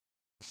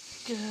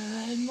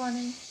Good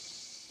morning.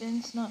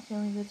 Ben's not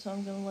feeling good, so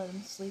I'm gonna let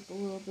him sleep a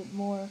little bit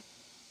more.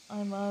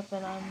 I'm up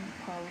and I'm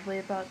probably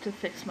about to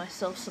fix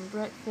myself some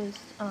breakfast.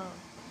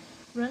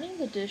 Running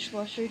the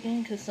dishwasher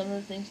again because some of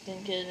the things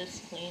didn't get as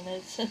clean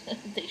as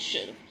they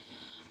should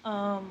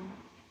have.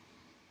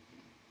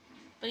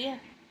 But yeah.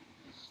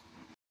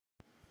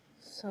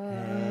 So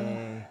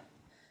Hey.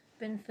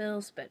 Ben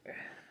feels better.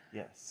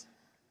 Yes.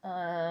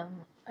 I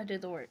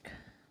did the work.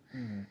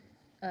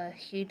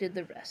 He did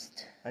the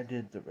rest. I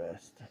did the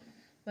rest.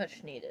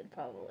 Much needed,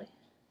 probably.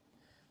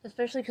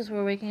 Especially because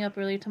we're waking up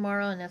early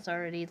tomorrow and it's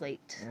already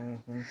late.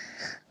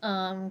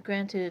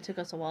 Granted, it took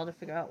us a while to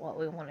figure out what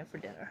we wanted for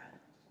dinner.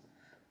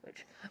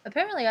 Which,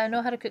 apparently, I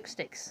know how to cook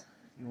steaks.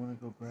 You want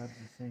to go grab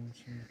the things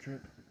from the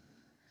trip?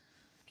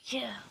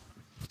 Yeah.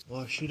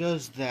 Well, she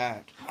does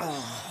that.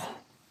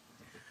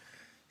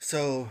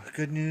 So,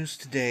 good news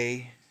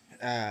today.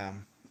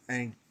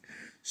 And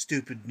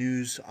stupid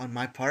news on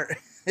my part.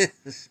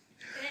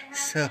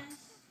 So,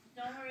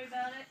 don't worry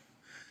about it.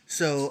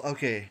 So,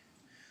 okay.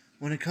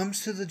 When it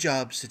comes to the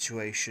job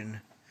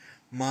situation,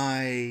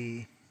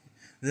 my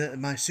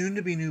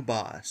soon-to-be new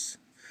boss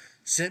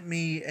sent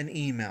me an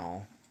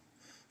email.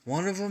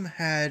 One of them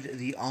had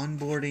the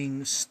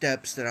onboarding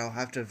steps that I'll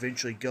have to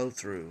eventually go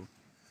through,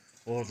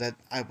 or that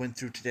I went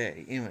through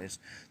today, anyways,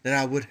 that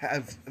I would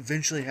have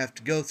eventually have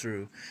to go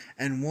through,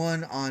 and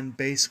one on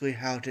basically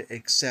how to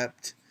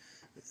accept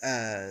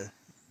the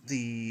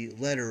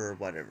letter or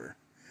whatever.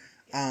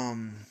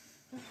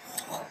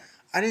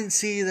 I didn't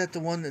see that the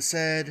one that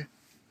said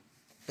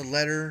the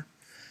letter,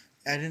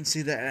 I didn't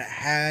see that it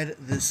had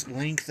this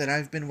link that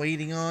I've been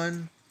waiting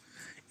on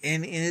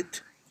in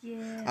it.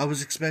 Yeah. I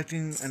was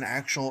expecting an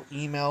actual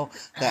email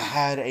that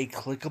had a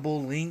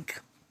clickable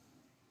link.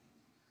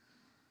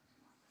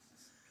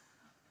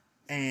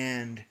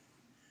 And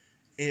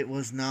it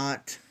was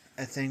not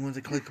a thing with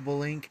a clickable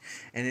link.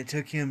 And it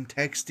took him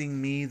texting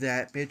me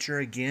that picture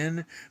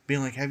again,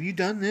 being like, "Have you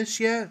done this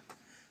yet?"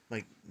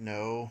 Like,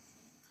 no,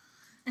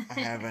 I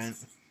haven't.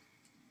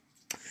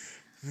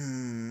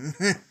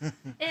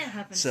 It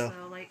happens,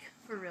 though, like,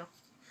 for real.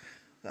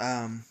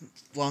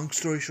 Long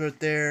story short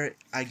there,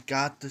 I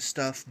got the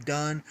stuff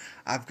done.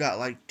 I've got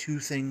like 2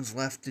 things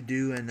left to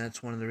do, and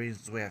that's one of the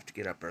reasons we have to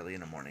get up early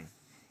in the morning.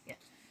 Yeah.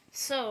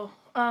 So,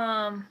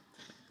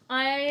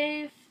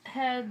 I've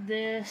had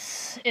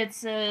this,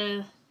 it's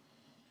a,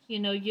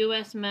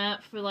 U.S.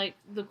 map for, like,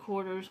 the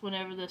quarters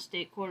whenever the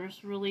state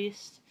quarters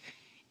released.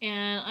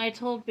 And I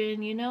told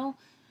Ben,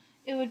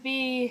 it would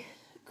be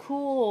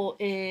cool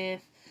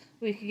if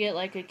we could get,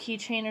 like, a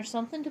keychain or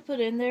something to put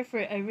in there for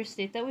every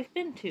state that we've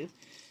been to.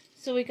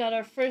 So we got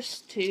our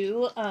first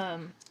 2,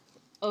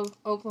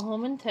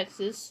 Oklahoma and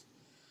Texas,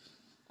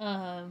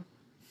 for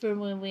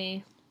when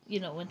we,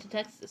 went to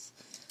Texas.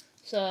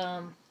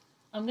 So,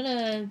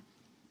 I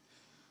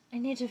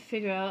need to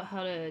figure out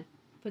how to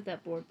put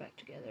that board back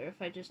together.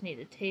 If I just need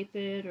to tape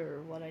it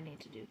or what I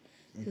need to do.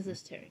 Because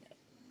it's tearing up.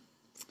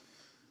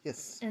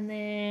 Yes. And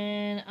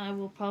then I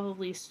will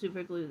probably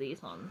super glue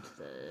these on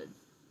the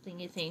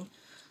thingy thing.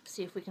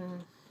 See if we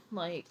can,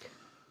 like,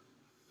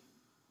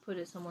 put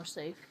it somewhere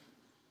safe.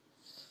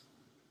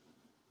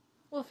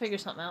 We'll figure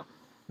something out.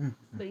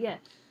 But yeah,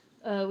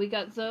 we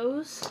got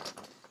those.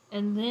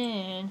 And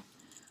then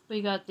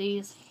we got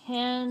these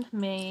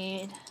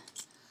handmade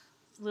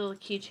little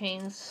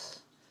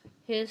keychains.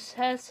 His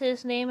has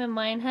his name and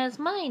mine has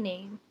my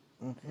name.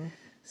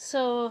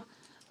 So,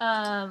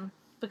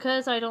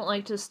 because I don't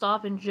like to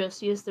stop and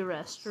just use the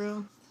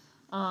restroom,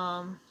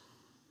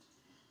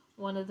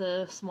 one of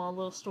the small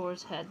little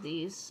stores had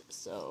these,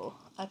 so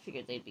I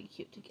figured they'd be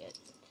cute to get.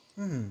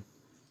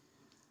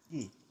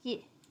 Yeah.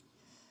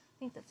 I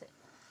think that's it.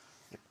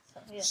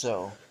 So, yeah.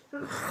 So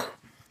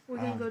we're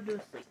gonna go do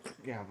a sleep.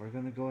 Yeah, we're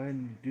gonna go ahead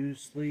and do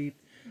sleep,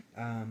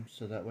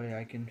 so that way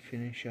I can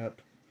finish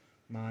up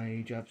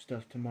my job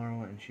stuff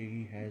tomorrow, and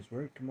she has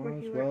work tomorrow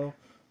as well.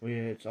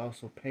 It's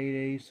also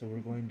payday, so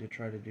we're going to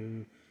try to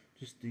do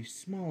just the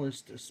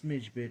smallest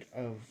smidge bit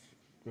of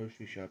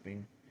grocery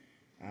shopping.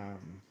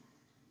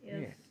 Yes.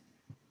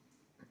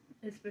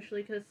 Yeah.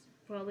 Especially because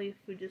probably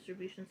food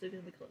distributions are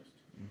gonna be closed.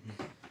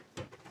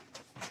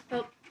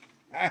 Oh.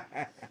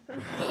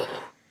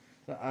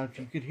 So, if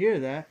you could hear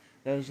that,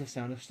 that was the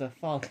sound of stuff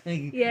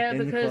falling. Yeah, in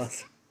the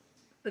closet.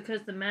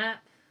 Because the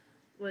map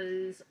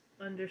was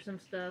under some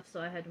stuff, so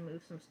I had to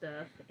move some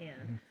stuff,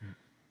 and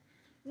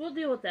we'll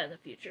deal with that in the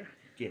future.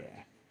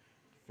 Yeah.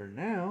 For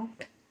now,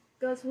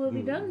 Guys, we'll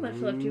be done. Much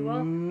love to you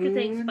all. Good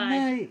thanks. Bye.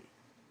 Night.